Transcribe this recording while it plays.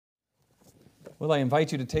Well, I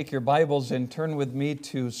invite you to take your Bibles and turn with me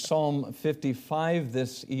to Psalm 55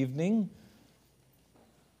 this evening.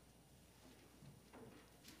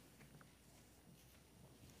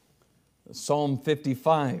 Psalm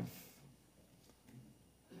 55.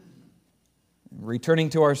 Returning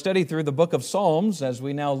to our study through the book of Psalms, as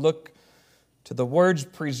we now look to the words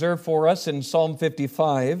preserved for us in Psalm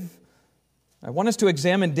 55, I want us to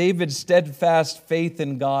examine David's steadfast faith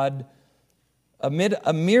in God amid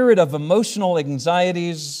a myriad of emotional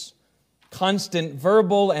anxieties, constant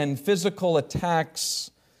verbal and physical attacks,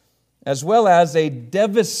 as well as a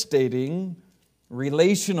devastating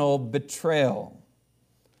relational betrayal.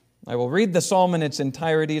 I will read the psalm in its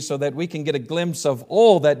entirety so that we can get a glimpse of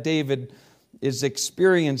all that David is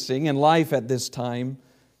experiencing in life at this time,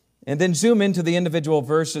 and then zoom into the individual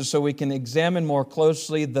verses so we can examine more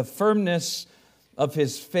closely the firmness of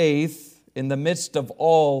his faith in the midst of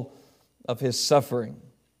all of his suffering.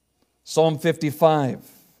 Psalm 55.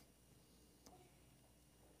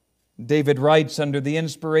 David writes under the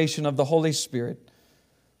inspiration of the Holy Spirit,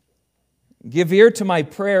 "Give ear to my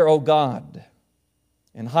prayer, O God,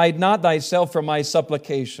 and hide not thyself from my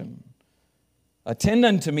supplication. Attend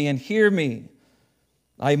unto me and hear me.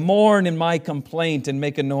 I mourn in my complaint and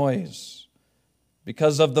make a noise,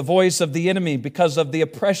 because of the voice of the enemy, because of the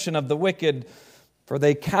oppression of the wicked, for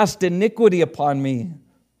they cast iniquity upon me,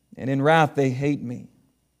 and in wrath they hate me.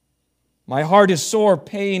 My heart is sore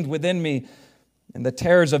pained within me, and the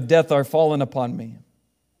terrors of death are fallen upon me.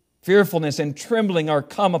 Fearfulness and trembling are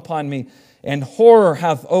come upon me, and horror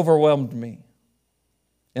hath overwhelmed me.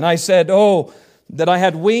 And I said, Oh, that I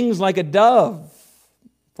had wings like a dove,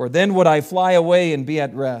 for then would I fly away and be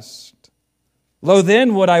at rest. Lo,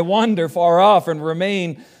 then would I wander far off and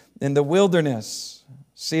remain in the wilderness.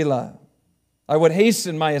 Selah. I would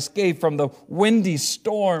hasten my escape from the windy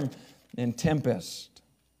storm and tempest.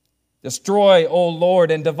 Destroy, O Lord,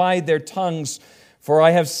 and divide their tongues, for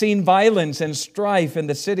I have seen violence and strife in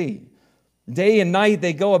the city. Day and night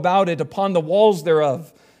they go about it upon the walls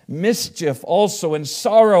thereof. Mischief also and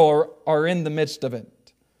sorrow are in the midst of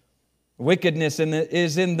it. Wickedness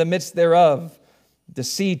is in the midst thereof.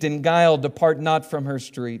 Deceit and guile depart not from her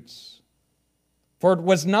streets. For it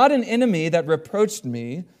was not an enemy that reproached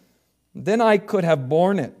me, then I could have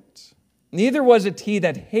borne it. Neither was it he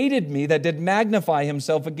that hated me that did magnify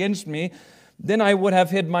himself against me, then I would have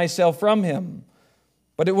hid myself from him.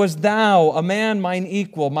 But it was thou, a man mine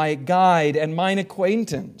equal, my guide and mine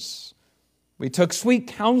acquaintance. We took sweet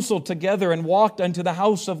counsel together and walked unto the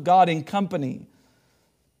house of God in company.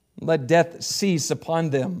 Let death cease upon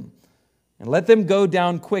them, and let them go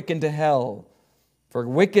down quick into hell, for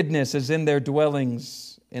wickedness is in their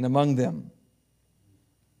dwellings and among them.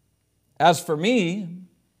 As for me,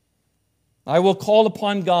 I will call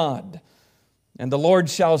upon God, and the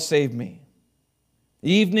Lord shall save me.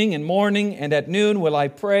 Evening and morning and at noon will I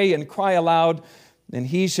pray and cry aloud, and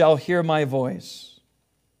he shall hear my voice.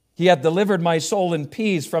 He hath delivered my soul in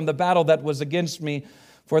peace from the battle that was against me,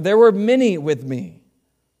 for there were many with me.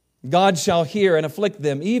 God shall hear and afflict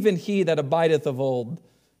them, even he that abideth of old.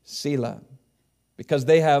 Selah. Because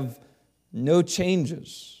they have no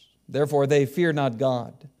changes, therefore they fear not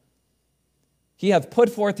God. He hath put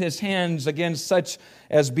forth his hands against such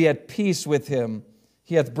as be at peace with him.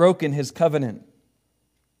 He hath broken his covenant.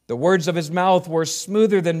 The words of his mouth were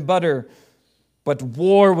smoother than butter, but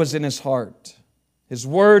war was in his heart. His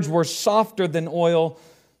words were softer than oil,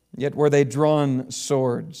 yet were they drawn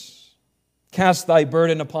swords. Cast thy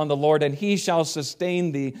burden upon the Lord, and he shall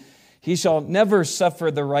sustain thee. He shall never suffer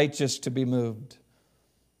the righteous to be moved.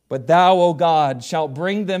 But thou, O God, shalt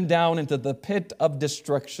bring them down into the pit of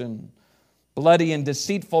destruction. Bloody and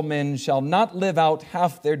deceitful men shall not live out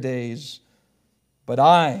half their days, but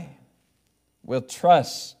I will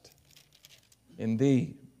trust in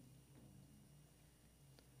thee.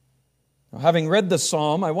 Now, having read the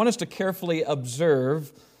psalm, I want us to carefully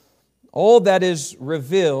observe all that is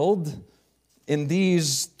revealed in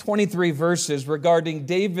these 23 verses regarding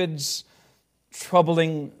David's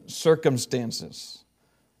troubling circumstances.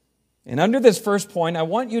 And under this first point, I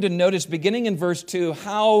want you to notice, beginning in verse 2,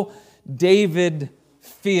 how David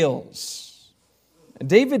feels.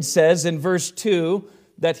 David says in verse 2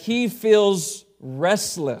 that he feels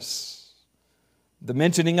restless. The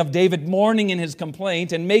mentioning of David mourning in his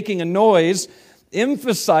complaint and making a noise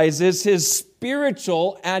emphasizes his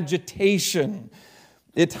spiritual agitation.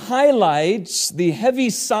 It highlights the heavy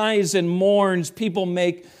sighs and mourns people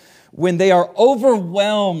make when they are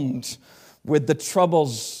overwhelmed with the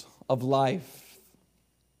troubles of life.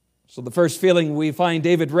 So the first feeling we find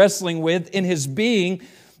David wrestling with in his being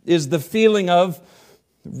is the feeling of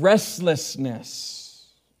restlessness.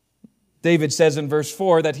 David says in verse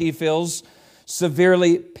 4 that he feels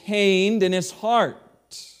severely pained in his heart.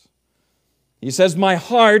 He says, my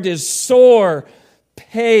heart is sore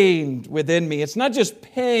pained within me. It's not just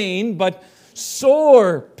pain, but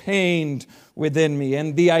sore pained within me.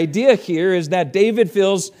 And the idea here is that David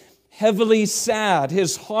feels heavily sad.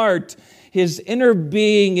 His heart, his inner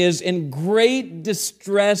being is in great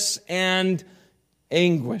distress and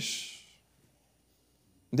anguish.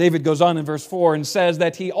 David goes on in verse 4 and says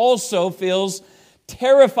that he also feels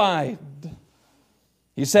terrified.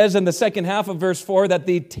 He says in the second half of verse 4 that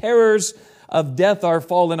the terrors of death are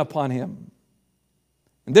fallen upon him.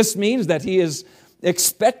 And this means that he is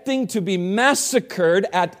expecting to be massacred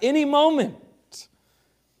at any moment.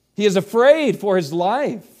 He is afraid for his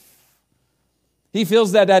life. He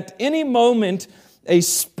feels that at any moment a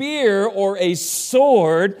spear or a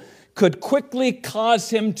sword could quickly cause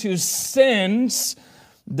him to sense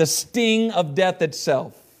the sting of death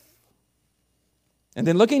itself. And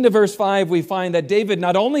then looking to verse 5, we find that David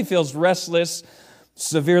not only feels restless,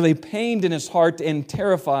 severely pained in his heart, and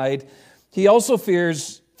terrified, he also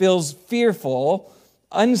feels fearful,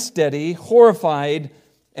 unsteady, horrified,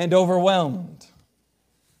 and overwhelmed.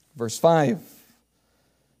 Verse 5,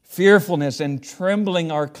 fearfulness and trembling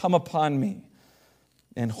are come upon me,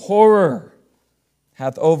 and horror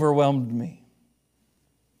hath overwhelmed me.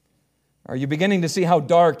 Are you beginning to see how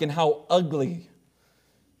dark and how ugly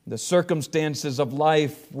the circumstances of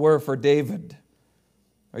life were for David?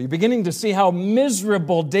 Are you beginning to see how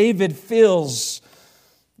miserable David feels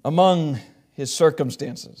among his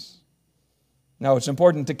circumstances? Now, it's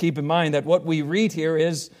important to keep in mind that what we read here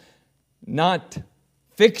is not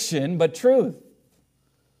fiction, but truth.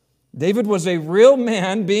 David was a real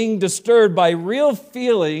man being disturbed by real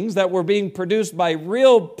feelings that were being produced by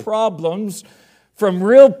real problems from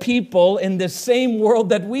real people in the same world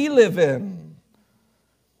that we live in.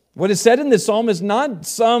 What is said in this psalm is not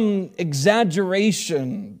some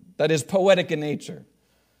exaggeration that is poetic in nature,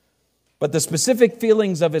 but the specific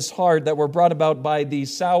feelings of his heart that were brought about by the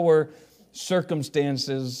sour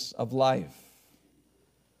circumstances of life.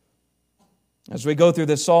 As we go through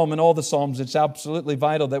this psalm and all the psalms, it's absolutely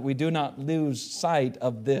vital that we do not lose sight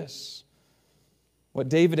of this. What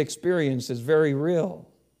David experienced is very real.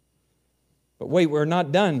 But wait, we're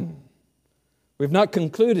not done. We've not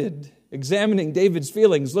concluded examining David's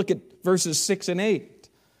feelings. Look at verses 6 and 8.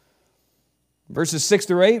 Verses 6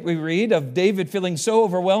 through 8, we read of David feeling so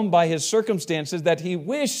overwhelmed by his circumstances that he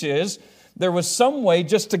wishes there was some way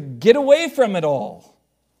just to get away from it all.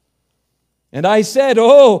 And I said,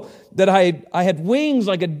 oh, that I had wings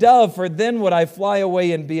like a dove, for then would I fly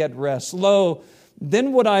away and be at rest. Lo,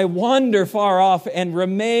 then would I wander far off and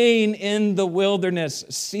remain in the wilderness.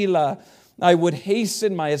 Selah. I would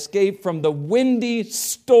hasten my escape from the windy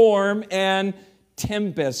storm and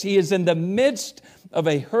tempest. He is in the midst of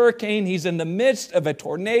a hurricane. He's in the midst of a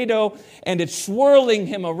tornado, and it's swirling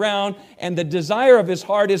him around. And the desire of his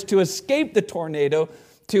heart is to escape the tornado,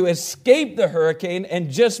 to escape the hurricane, and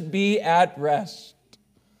just be at rest.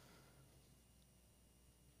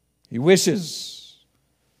 He wishes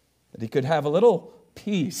that he could have a little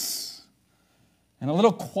peace and a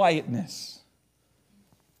little quietness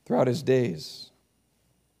throughout his days.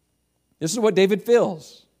 This is what David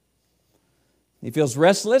feels. He feels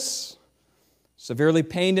restless, severely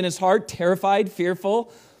pained in his heart, terrified,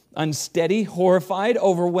 fearful, unsteady, horrified,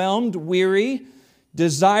 overwhelmed, weary,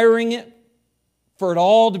 desiring it for it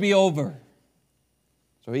all to be over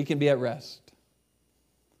so he can be at rest.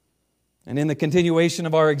 And in the continuation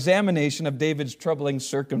of our examination of David's troubling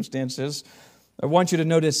circumstances, I want you to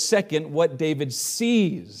notice, second, what David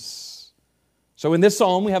sees. So in this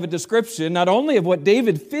psalm, we have a description not only of what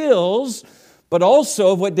David feels, but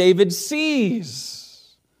also of what David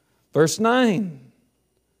sees. Verse 9.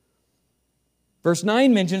 Verse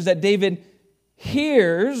 9 mentions that David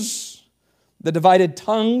hears the divided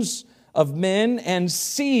tongues of men and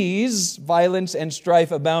sees violence and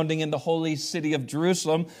strife abounding in the holy city of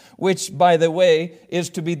Jerusalem, which, by the way, is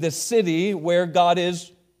to be the city where God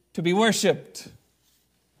is to be worshipped.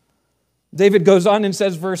 David goes on and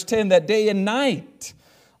says, verse 10, that day and night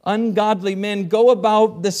ungodly men go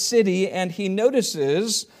about the city, and he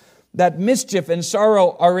notices that mischief and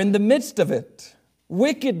sorrow are in the midst of it.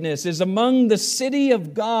 Wickedness is among the city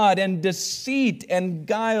of God, and deceit and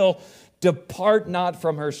guile depart not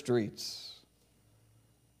from her streets.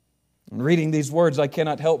 In reading these words, I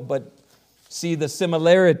cannot help but see the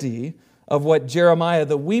similarity of what Jeremiah,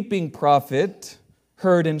 the weeping prophet,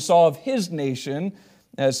 heard and saw of his nation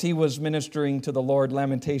as he was ministering to the Lord,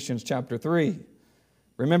 Lamentations chapter 3.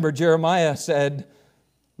 Remember, Jeremiah said,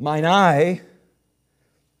 mine eye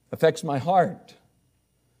affects my heart.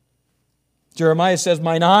 Jeremiah says,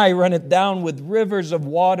 "Mine eye runneth down with rivers of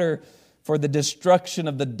water for the destruction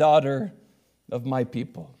of the daughter of my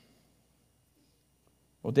people."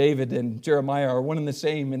 Well, David and Jeremiah are one and the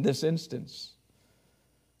same in this instance.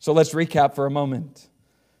 So let's recap for a moment.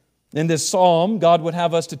 In this psalm, God would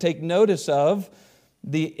have us to take notice of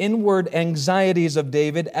the inward anxieties of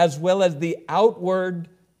David as well as the outward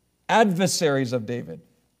adversaries of David.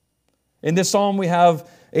 In this psalm, we have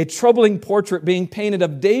a troubling portrait being painted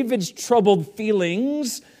of David's troubled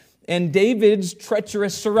feelings and David's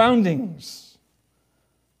treacherous surroundings.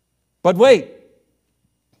 But wait,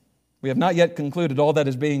 we have not yet concluded all that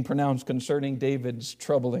is being pronounced concerning David's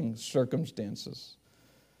troubling circumstances.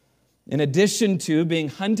 In addition to being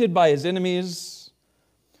hunted by his enemies,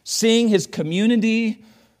 seeing his community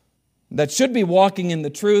that should be walking in the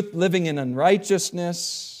truth, living in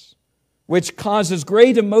unrighteousness, which causes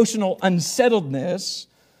great emotional unsettledness,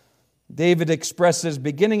 David expresses,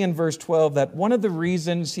 beginning in verse 12, that one of the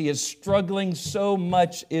reasons he is struggling so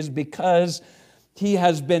much is because he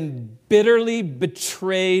has been bitterly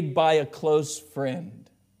betrayed by a close friend.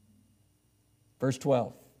 Verse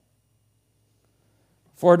 12.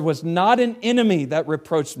 "For it was not an enemy that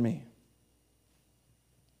reproached me.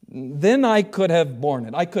 Then I could have borne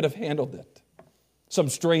it. I could have handled it. Some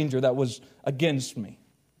stranger that was against me.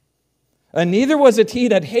 And neither was it he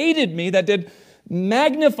that hated me that did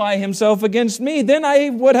magnify himself against me. Then I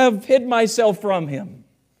would have hid myself from him.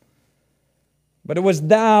 But it was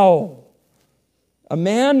thou, a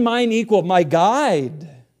man mine equal, my guide,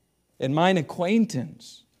 and mine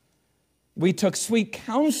acquaintance. We took sweet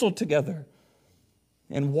counsel together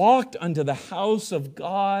and walked unto the house of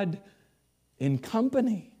God in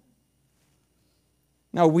company."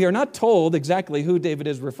 Now, we are not told exactly who David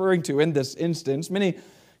is referring to in this instance. Many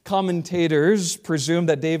commentators presume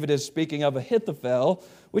that David is speaking of Ahithophel,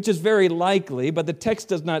 which is very likely, but the text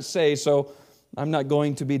does not say, so I'm not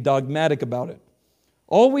going to be dogmatic about it.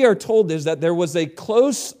 All we are told is that there was a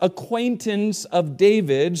close acquaintance of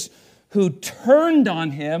David's who turned on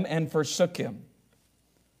him and forsook him.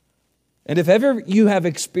 And if ever you have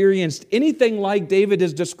experienced anything like David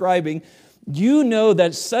is describing, you know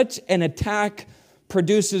that such an attack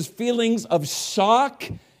produces feelings of shock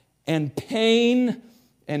and pain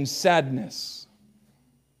and sadness.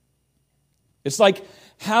 It's like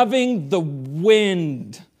having the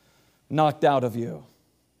wind knocked out of you.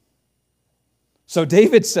 So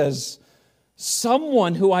David says,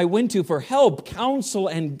 someone who I went to for help, counsel,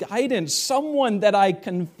 and guidance, someone that I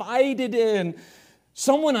confided in,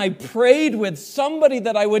 someone I prayed with, somebody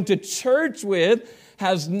that I went to church with,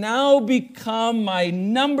 has now become my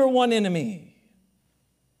number one enemy.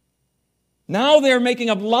 Now they're making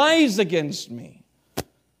up lies against me.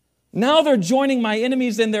 Now they're joining my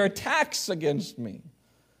enemies in their attacks against me.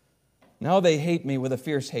 Now they hate me with a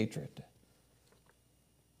fierce hatred.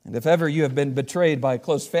 And if ever you have been betrayed by a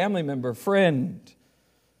close family member, friend,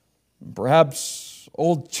 perhaps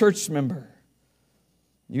old church member,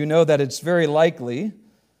 you know that it's very likely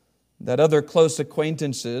that other close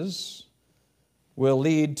acquaintances will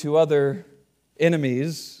lead to other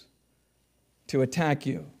enemies to attack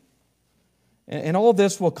you. And all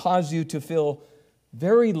this will cause you to feel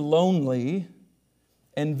very lonely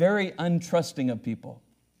and very untrusting of people.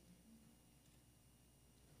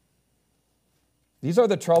 These are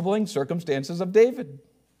the troubling circumstances of David.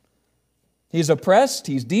 He's oppressed,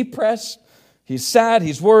 he's depressed, he's sad,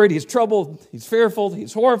 he's worried, he's troubled, he's fearful,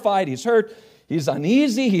 he's horrified, he's hurt, he's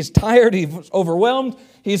uneasy, he's tired, he's overwhelmed,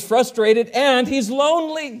 he's frustrated, and he's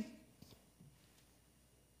lonely.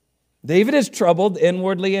 David is troubled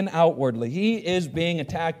inwardly and outwardly. He is being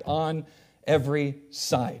attacked on every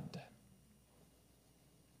side.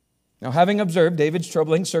 Now, having observed David's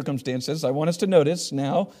troubling circumstances, I want us to notice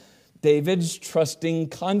now David's trusting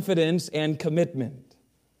confidence and commitment.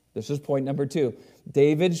 This is point number 2.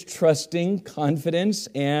 David's trusting confidence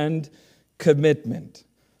and commitment.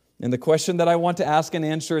 And the question that I want to ask and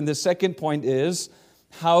answer in this second point is,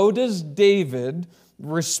 how does David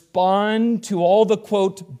respond to all the,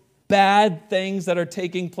 quote, bad things that are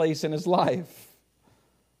taking place in his life?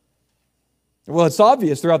 Well, it's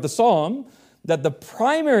obvious throughout the psalm that the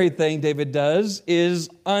primary thing David does is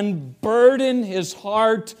unburden his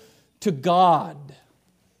heart to God.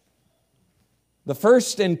 The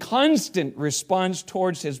first and constant response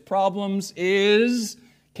towards his problems is,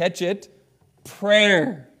 catch it,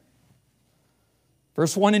 prayer.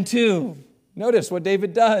 Verse 1 and 2. Notice what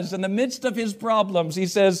David does. In the midst of his problems, he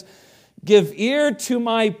says, "Give ear to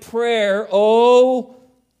my prayer, O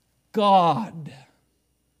God,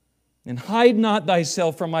 and hide not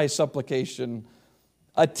thyself from my supplication.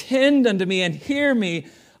 Attend unto me and hear me.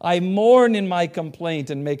 I mourn in my complaint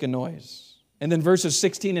and make a noise." And then verses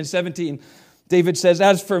 16 and 17, David says,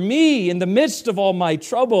 "As for me, in the midst of all my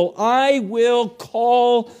trouble, I will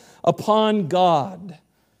call upon God,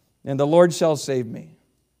 and the Lord shall save me.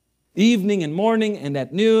 Evening and morning and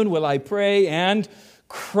at noon will I pray and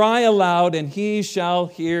cry aloud, and He shall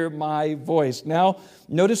hear my voice." Now,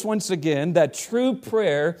 notice once again that true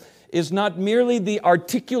prayer is not merely the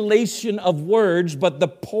articulation of words, but the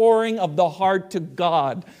pouring of the heart to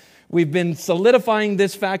God. We've been solidifying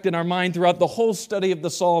this fact in our mind throughout the whole study of the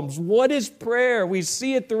Psalms. What is prayer? We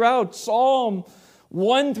see it throughout Psalm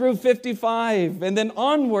 1 through 55, and then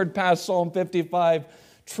onward past Psalm 55.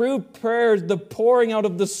 True prayer is the pouring out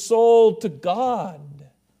of the soul to God.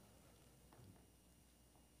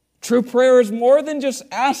 True prayer is more than just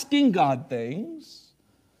asking God things.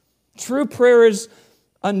 True prayer is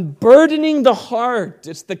unburdening the heart.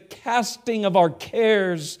 It's the casting of our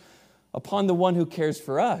cares upon the one who cares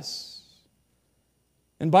for us.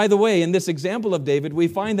 And by the way, in this example of David, we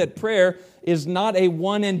find that prayer is not a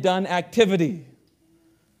one-and-done activity,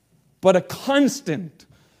 but a constant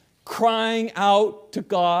crying out to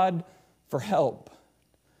God for help.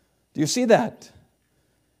 Do you see that?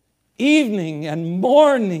 Evening and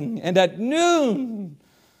morning and at noon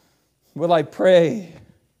will I pray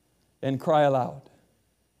and cry aloud.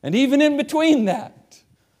 And even in between that,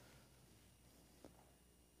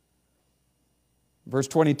 verse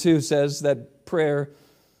 22 says that prayer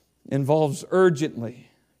involves urgently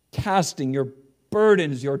casting your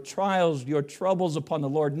burdens, your trials, your troubles upon the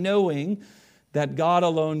Lord, knowing that God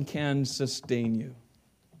alone can sustain you.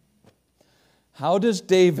 How does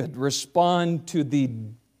David respond to the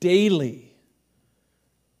daily,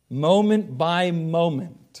 moment by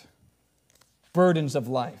moment burdens of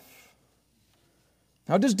life?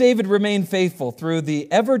 How does David remain faithful through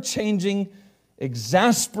the ever-changing,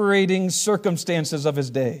 exasperating circumstances of his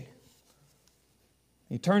day?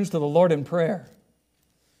 He turns to the Lord in prayer.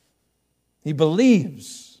 He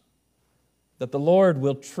believes that the Lord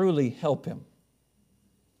will truly help him.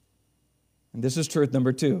 And this is truth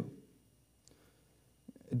number 2.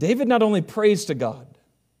 David not only prays to God,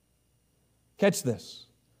 catch this,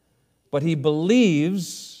 but he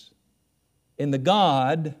believes in the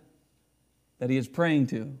God that he is praying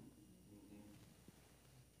to.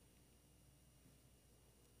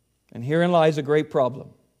 And herein lies a great problem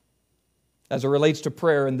as it relates to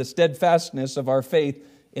prayer and the steadfastness of our faith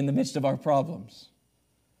in the midst of our problems.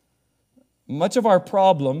 Much of our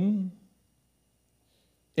problem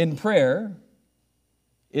in prayer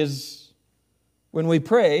is when we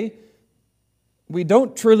pray, we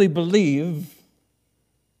don't truly believe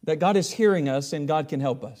that God is hearing us and God can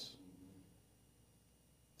help us.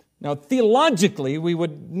 Now, theologically, we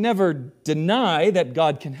would never deny that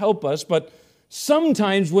God can help us, but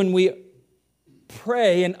sometimes when we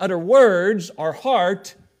pray and utter words, our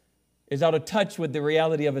heart is out of touch with the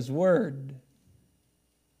reality of His Word.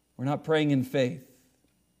 We're not praying in faith.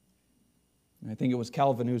 And I think it was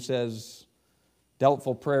Calvin who says,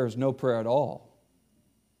 doubtful prayer is no prayer at all.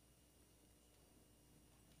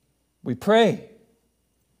 We pray.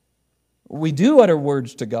 We do utter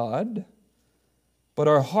words to God, but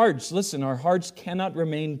our hearts, listen, our hearts cannot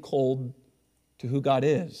remain cold to who God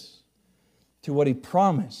is, to what He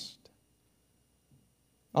promised.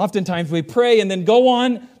 Oftentimes we pray and then go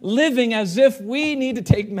on living as if we need to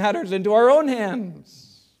take matters into our own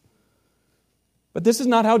hands. But this is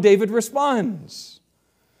not how David responds.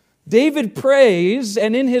 David prays,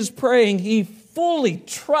 and in his praying, he fully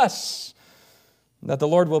trusts that the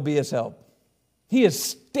Lord will be his help. He has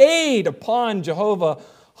stayed upon Jehovah.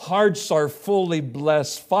 Hearts are fully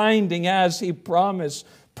blessed, finding, as he promised,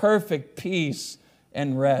 perfect peace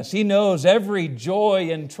and rest. He knows every joy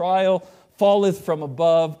and trial falleth from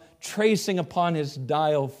above, tracing upon his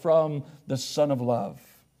dial from the Son of Love.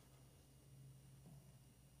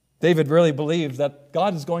 David really believes that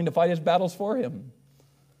God is going to fight his battles for him.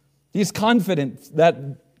 He's confident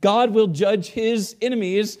that God will judge his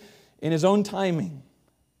enemies in His own timing.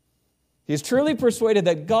 He's truly persuaded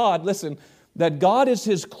that God, listen, that God is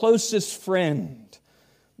his closest friend,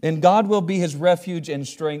 and God will be his refuge and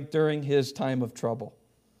strength during his time of trouble.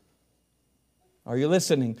 Are you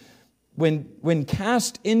listening? When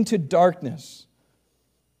cast into darkness,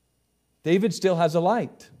 David still has a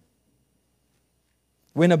light.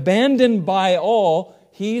 When abandoned by all,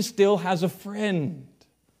 he still has a friend.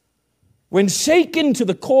 When shaken to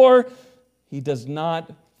the core, he does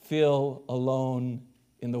not feel alone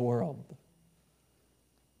in the world.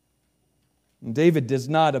 And David does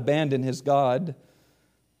not abandon his God,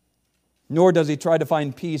 nor does he try to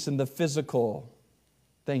find peace in the physical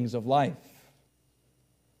things of life.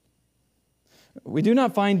 We do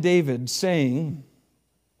not find David saying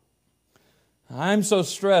I'm so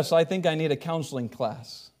stressed, I think I need a counseling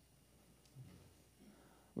class.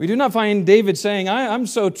 We do not find David saying, I'm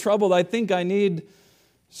so troubled, I think I need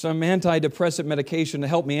some antidepressant medication to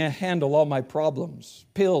help me handle all my problems.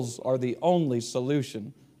 Pills are the only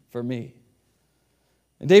solution for me.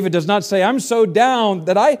 And David does not say, I'm so down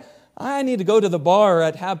that I need to go to the bar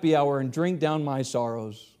at happy hour and drink down my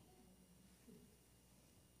sorrows.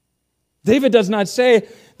 David does not say,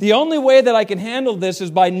 the only way that I can handle this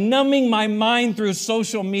is by numbing my mind through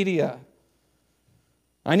social media.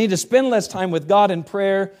 I need to spend less time with God in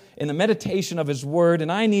prayer, in the meditation of His Word,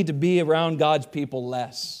 and I need to be around God's people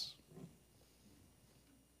less.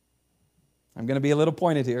 I'm going to be a little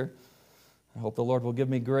pointed here. I hope the Lord will give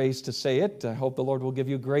me grace to say it. I hope the Lord will give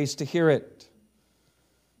you grace to hear it.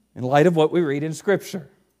 In light of what we read in Scripture.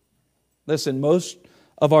 Listen, most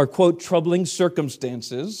of our, quote, troubling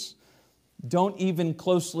circumstances don't even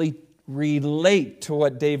closely relate to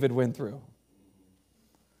what David went through.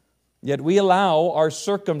 Yet we allow our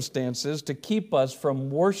circumstances to keep us from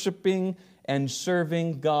worshiping and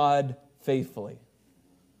serving God faithfully.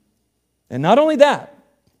 And not only that,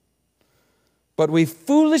 but we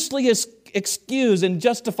foolishly excuse and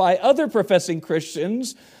justify other professing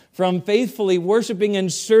Christians from faithfully worshiping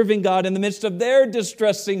and serving God in the midst of their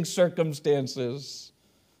distressing circumstances.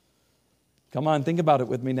 Come on, think about it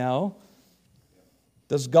with me now.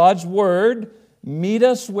 Does God's Word meet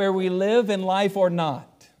us where we live in life or not?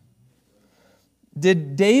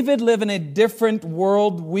 Did David live in a different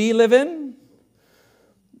world we live in?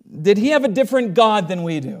 Did he have a different God than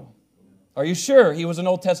we do? Are you sure he was an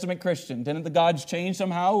Old Testament Christian? Didn't the gods change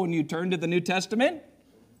somehow when you turned to the New Testament?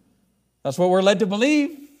 That's what we're led to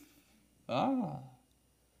believe.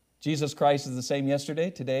 Jesus Christ is the same yesterday,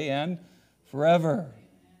 today, and forever.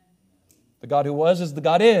 The God who was is the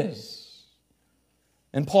God is.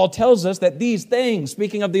 And Paul tells us that these things,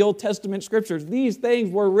 speaking of the Old Testament Scriptures, these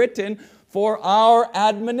things were written for our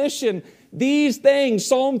admonition. These things,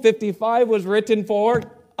 Psalm 55 was written for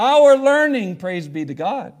our learning, praise be to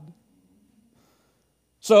God.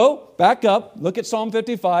 So, back up, look at Psalm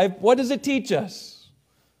 55. What does it teach us?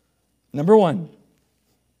 Number one,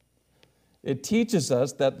 it teaches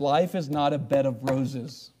us that life is not a bed of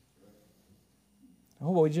roses.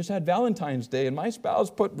 Oh, well, we just had Valentine's Day and my spouse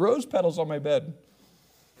put rose petals on my bed.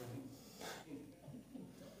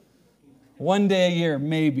 One day a year,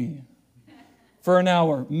 maybe. For an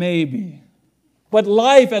hour, maybe. But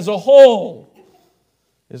life as a whole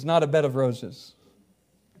is not a bed of roses.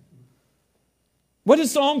 What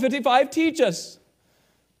does Psalm 55 teach us?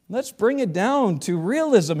 Let's bring it down to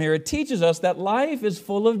realism here. It teaches us that life is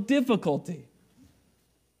full of difficulty.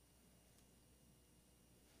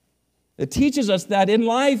 It teaches us that in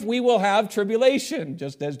life we will have tribulation,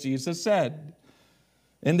 just as Jesus said.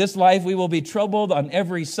 In this life we will be troubled on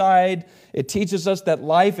every side. It teaches us that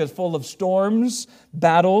life is full of storms,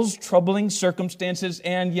 battles, troubling circumstances,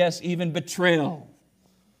 and yes, even betrayal.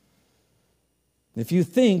 If you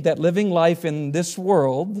think that living life in this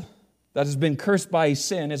world that has been cursed by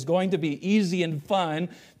sin is going to be easy and fun,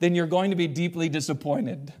 then you're going to be deeply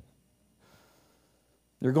disappointed.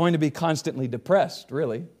 You're going to be constantly depressed,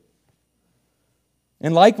 really.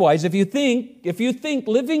 And likewise, if you think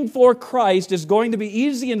living for Christ is going to be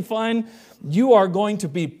easy and fun, you are going to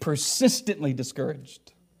be persistently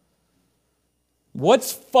discouraged.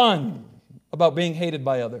 What's fun about being hated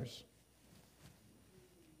by others?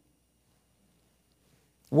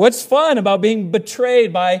 What's fun about being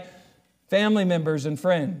betrayed by family members and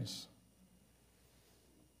friends?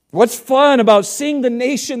 What's fun about seeing the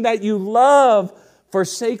nation that you love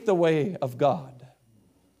forsake the way of God?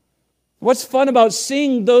 What's fun about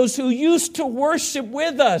seeing those who used to worship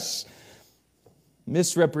with us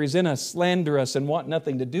misrepresent us, slander us, and want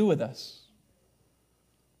nothing to do with us?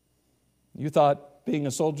 You thought being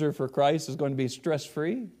a soldier for Christ is going to be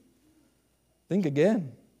stress-free? Think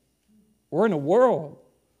again. We're in a world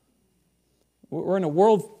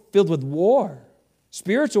filled with war,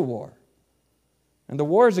 spiritual war. And the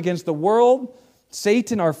war is against the world,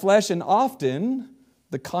 Satan, our flesh, and often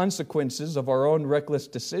the consequences of our own reckless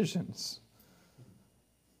decisions.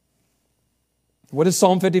 What does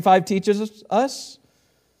Psalm 55 teach us?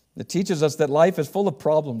 It teaches us that life is full of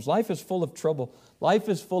problems. Life is full of trouble. Life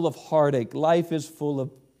is full of heartache. Life is full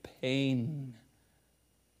of pain.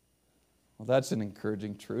 Well, that's an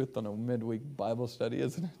encouraging truth on a midweek Bible study,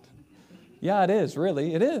 isn't it? Yeah, it is,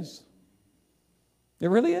 really. It is. It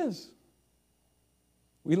really is.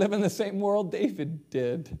 We live in the same world David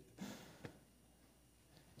did.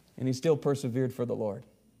 And he still persevered for the Lord.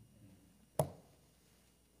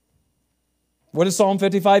 What does Psalm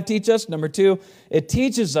 55 teach us? Number 2, it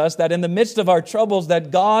teaches us that in the midst of our troubles, that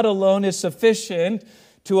God alone is sufficient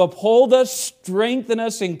to uphold us, strengthen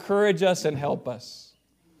us, encourage us, and help us.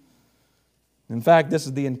 In fact, this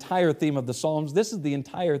is the entire theme of the Psalms. This is the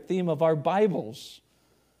entire theme of our Bibles.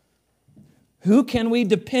 Who can we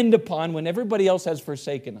depend upon when everybody else has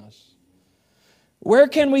forsaken us? Where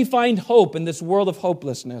can we find hope in this world of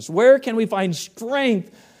hopelessness? Where can we find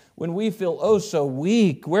strength when we feel oh so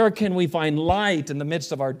weak? Where can we find light in the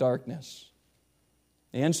midst of our darkness?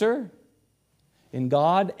 The answer? In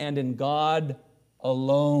God and in God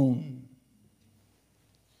alone.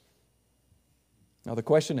 Now the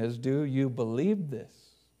question is, do you believe this?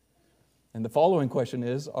 And the following question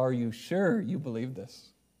is, are you sure you believe this?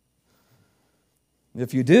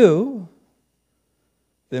 If you do,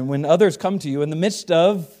 then when others come to you in the midst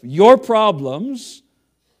of your problems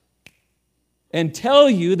and tell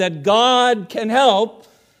you that God can help,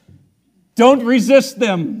 don't resist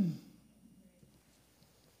them.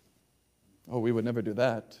 Oh, we would never do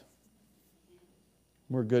that.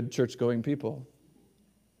 We're good church-going people.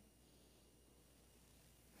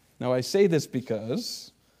 Now, I say this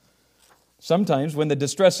because sometimes when the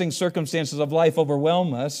distressing circumstances of life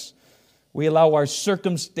overwhelm us, we allow our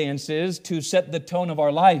circumstances to set the tone of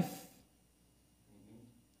our life.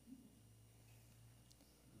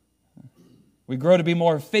 We grow to be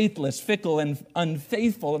more faithless, fickle, and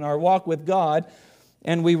unfaithful in our walk with God,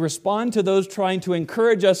 and we respond to those trying to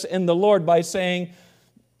encourage us in the Lord by saying,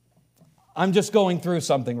 I'm just going through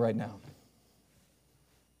something right now.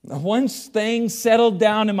 Once things settle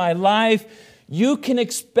down in my life, you can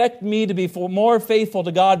expect me to be more faithful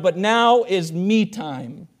to God, but now is me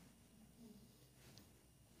time.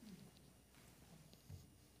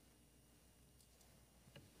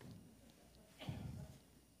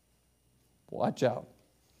 Watch out.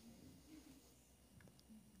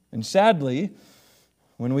 And sadly,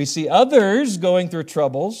 when we see others going through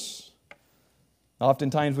troubles,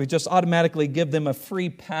 oftentimes we just automatically give them a free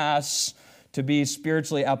pass to be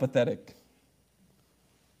spiritually apathetic.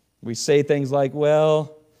 We say things like,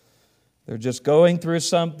 well, they're just going through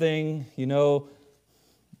something,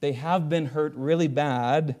 they have been hurt really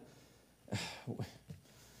bad.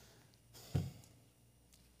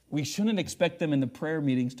 We shouldn't expect them in the prayer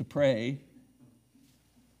meetings to pray.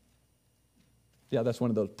 Yeah, that's one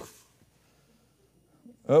of those.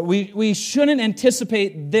 We shouldn't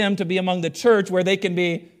anticipate them to be among the church where they can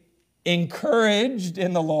be encouraged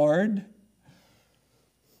in the Lord.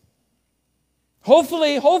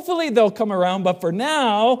 Hopefully they'll come around, but for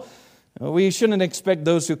now, we shouldn't expect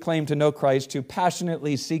those who claim to know Christ to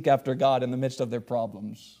passionately seek after God in the midst of their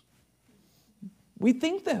problems. We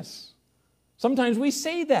think this. Sometimes we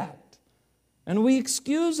say that. And we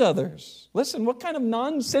excuse others. Listen, what kind of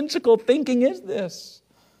nonsensical thinking is this?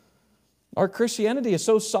 Our Christianity is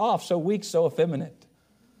so soft, so weak, so effeminate.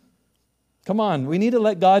 Come on, we need to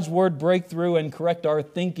let God's Word break through and correct our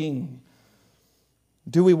thinking.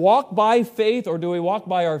 Do we walk by faith or do we walk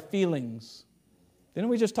by our feelings?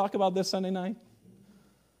 Didn't we just talk about this Sunday night?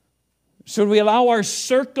 Should we allow our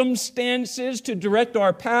circumstances to direct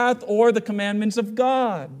our path or the commandments of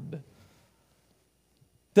God?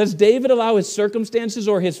 Does David allow his circumstances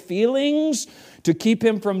or his feelings to keep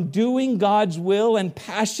him from doing God's will and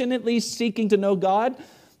passionately seeking to know God?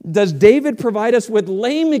 Does David provide us with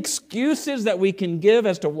lame excuses that we can give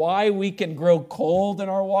as to why we can grow cold in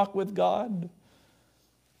our walk with God?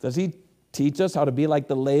 Does he teach us how to be like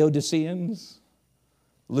the Laodiceans?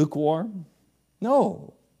 Lukewarm?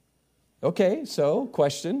 No. Okay, so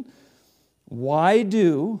question. Why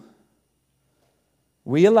do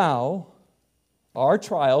we allow our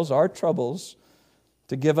trials, our troubles,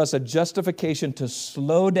 to give us a justification to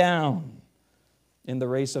slow down in the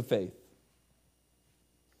race of faith?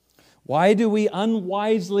 Why do we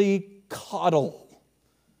unwisely coddle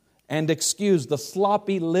and excuse the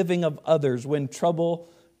sloppy living of others when trouble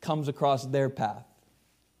comes across their path?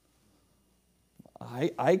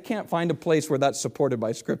 I can't find a place where that's supported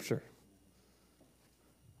by Scripture.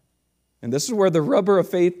 And this is where the rubber of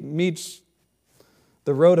faith meets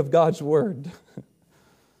the road of God's Word.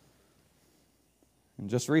 And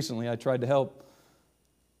just recently, I tried to help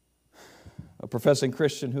a professing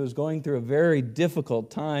Christian who was going through a very difficult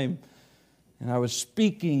time. And I was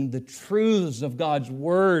speaking the truths of God's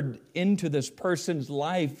Word into this person's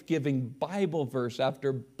life, giving Bible verse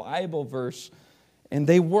after Bible verse. And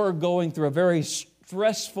they were going through a very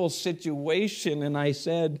stressful situation. And I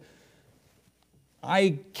said,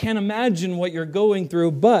 I can't imagine what you're going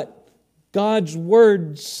through, but God's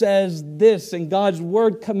Word says this, and God's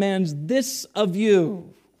Word commands this of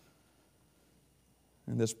you.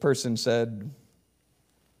 And this person said,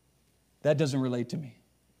 That doesn't relate to me.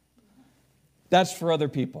 That's for other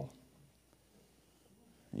people.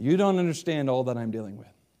 You don't understand all that I'm dealing with.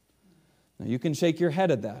 Now, you can shake your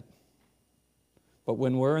head at that. But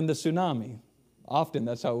when we're in the tsunami, often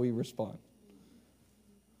that's how we respond.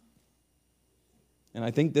 And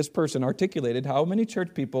I think this person articulated how many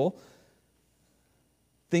church people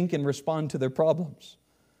think and respond to their problems.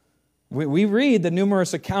 We read the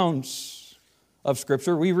numerous accounts of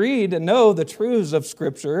Scripture. We read and know the truths of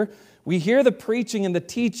Scripture. We hear the preaching and the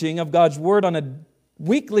teaching of God's Word on a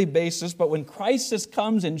weekly basis, but when crisis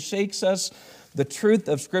comes and shakes us, the truth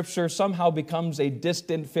of Scripture somehow becomes a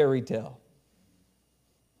distant fairy tale.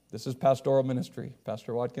 This is pastoral ministry.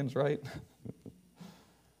 Pastor Watkins, right?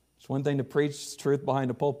 It's one thing to preach truth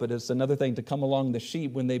behind a pulpit. It's another thing to come along the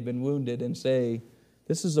sheep when they've been wounded and say,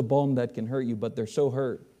 this is a bone that can hurt you, but they're so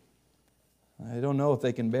hurt. I don't know if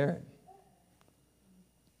they can bear it.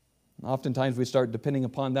 Oftentimes we start depending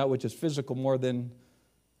upon that which is physical more than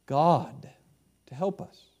God to help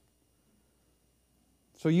us.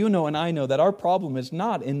 So you know and I know that our problem is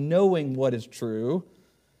not in knowing what is true.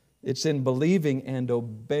 It's in believing and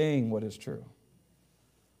obeying what is true.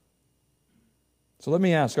 So let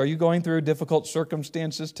me ask, are you going through difficult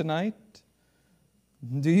circumstances tonight?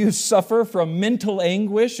 Do you suffer from mental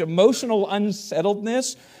anguish, emotional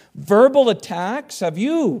unsettledness, verbal attacks? Have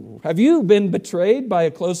you been betrayed by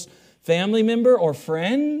a close family member or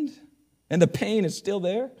friend, and the pain is still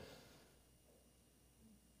there?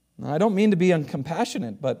 Now, I don't mean to be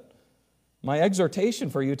uncompassionate, but my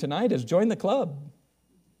exhortation for you tonight is join the club.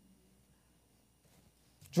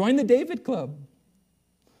 Join the David Club.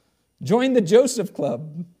 Join the Joseph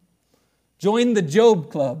Club. Join the Job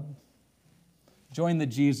Club. Join the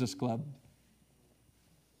Jesus Club.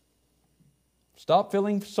 Stop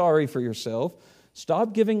feeling sorry for yourself.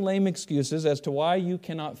 Stop giving lame excuses as to why you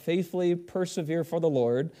cannot faithfully persevere for the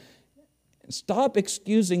Lord. Stop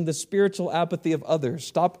excusing the spiritual apathy of others.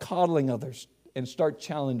 Stop coddling others and start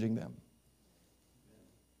challenging them.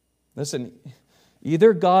 Listen,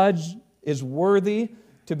 either God is worthy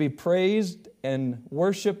to be praised and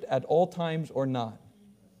worshiped at all times or not.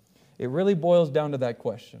 It really boils down to that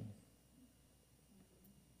question.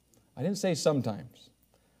 I didn't say sometimes.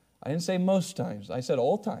 I didn't say most times. I said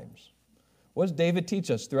all times. What does David teach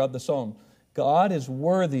us throughout the psalm? God is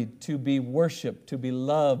worthy to be worshiped, to be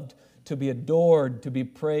loved, to be adored, to be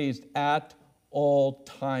praised at all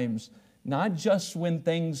times. Not just when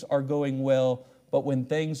things are going well, but when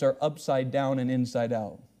things are upside down and inside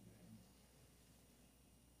out.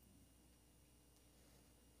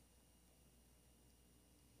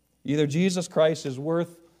 Either Jesus Christ is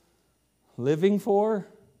worth living for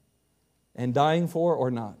and dying for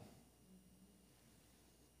or not.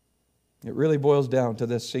 It really boils down to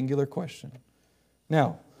this singular question.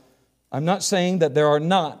 Now, I'm not saying that there are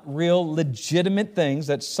not real legitimate things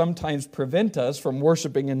that sometimes prevent us from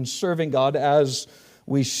worshiping and serving God as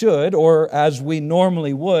we should or as we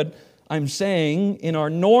normally would. I'm saying in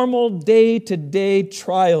our normal day-to-day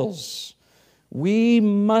trials, we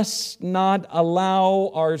must not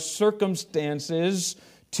allow our circumstances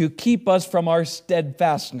to keep us from our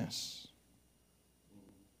steadfastness.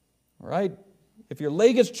 All right? If your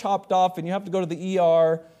leg is chopped off and you have to go to the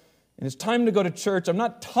ER and it's time to go to church, I'm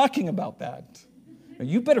not talking about that.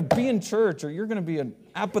 You better be in church or you're going to be an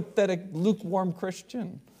apathetic, lukewarm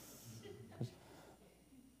Christian.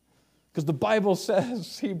 Because the Bible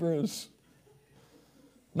says, Hebrews,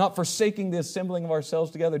 not forsaking the assembling of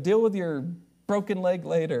ourselves together. Deal with your broken leg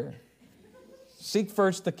later. Seek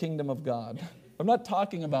first the kingdom of God. I'm not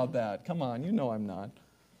talking about that. Come on, you know I'm not.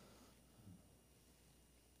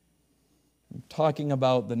 I'm talking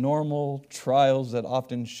about the normal trials that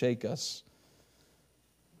often shake us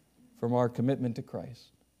from our commitment to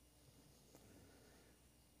Christ.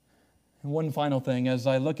 And one final thing, as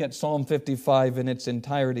I look at Psalm 55 in its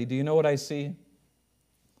entirety, do you know what I see?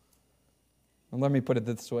 And let me put it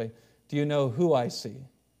this way. Do you know who I see?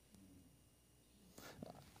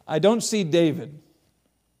 I don't see David.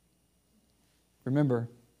 Remember,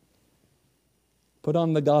 put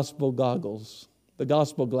on the gospel goggles, the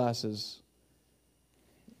gospel glasses,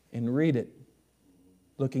 and read it,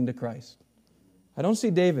 looking to Christ. I don't see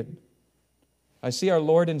David. I see our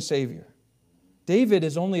Lord and Savior. David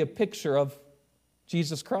is only a picture of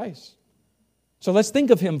Jesus Christ. So let's think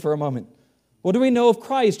of Him for a moment. What do we know of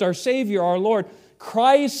Christ, our Savior, our Lord?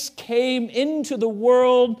 Christ came into the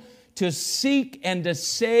world to seek and to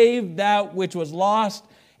save that which was lost,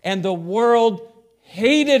 and the world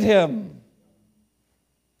hated Him.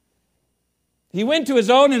 He went to His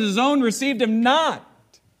own, and His own received Him not.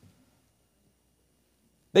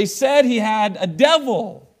 They said He had a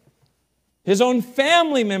devil. His own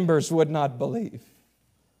family members would not believe.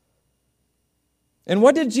 And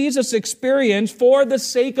what did Jesus experience for the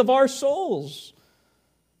sake of our souls?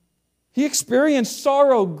 He experienced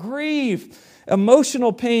sorrow, grief,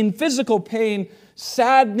 emotional pain, physical pain,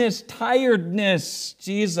 sadness, tiredness.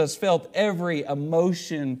 Jesus felt every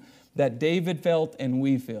emotion that David felt and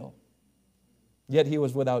we feel. Yet He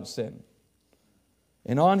was without sin.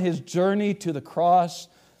 And on His journey to the cross,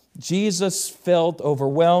 Jesus felt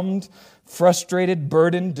overwhelmed, frustrated,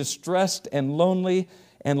 burdened, distressed, and lonely.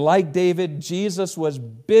 And like David, Jesus was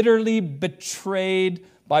bitterly betrayed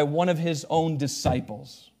by one of His own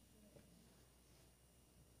disciples.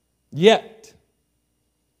 Yet,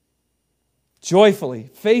 joyfully,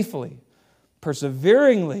 faithfully,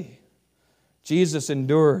 perseveringly, Jesus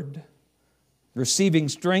endured, receiving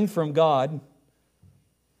strength from God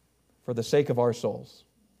for the sake of our souls.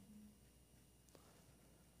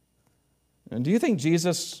 And do you think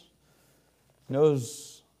Jesus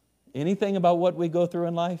knows anything about what we go through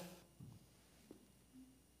in life?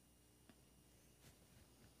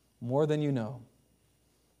 More than you know.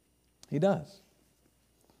 He does.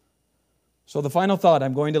 So the final thought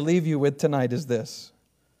I'm going to leave you with tonight is this.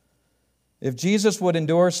 If Jesus would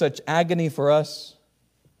endure such agony for us,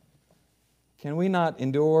 can we not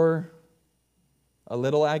endure a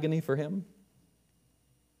little agony for Him?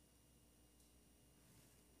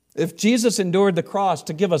 If Jesus endured the cross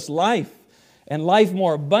to give us life, and life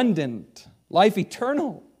more abundant, life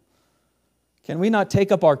eternal, can we not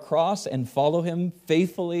take up our cross and follow Him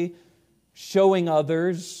faithfully, showing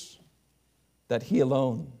others that He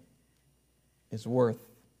alone is worth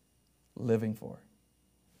living for?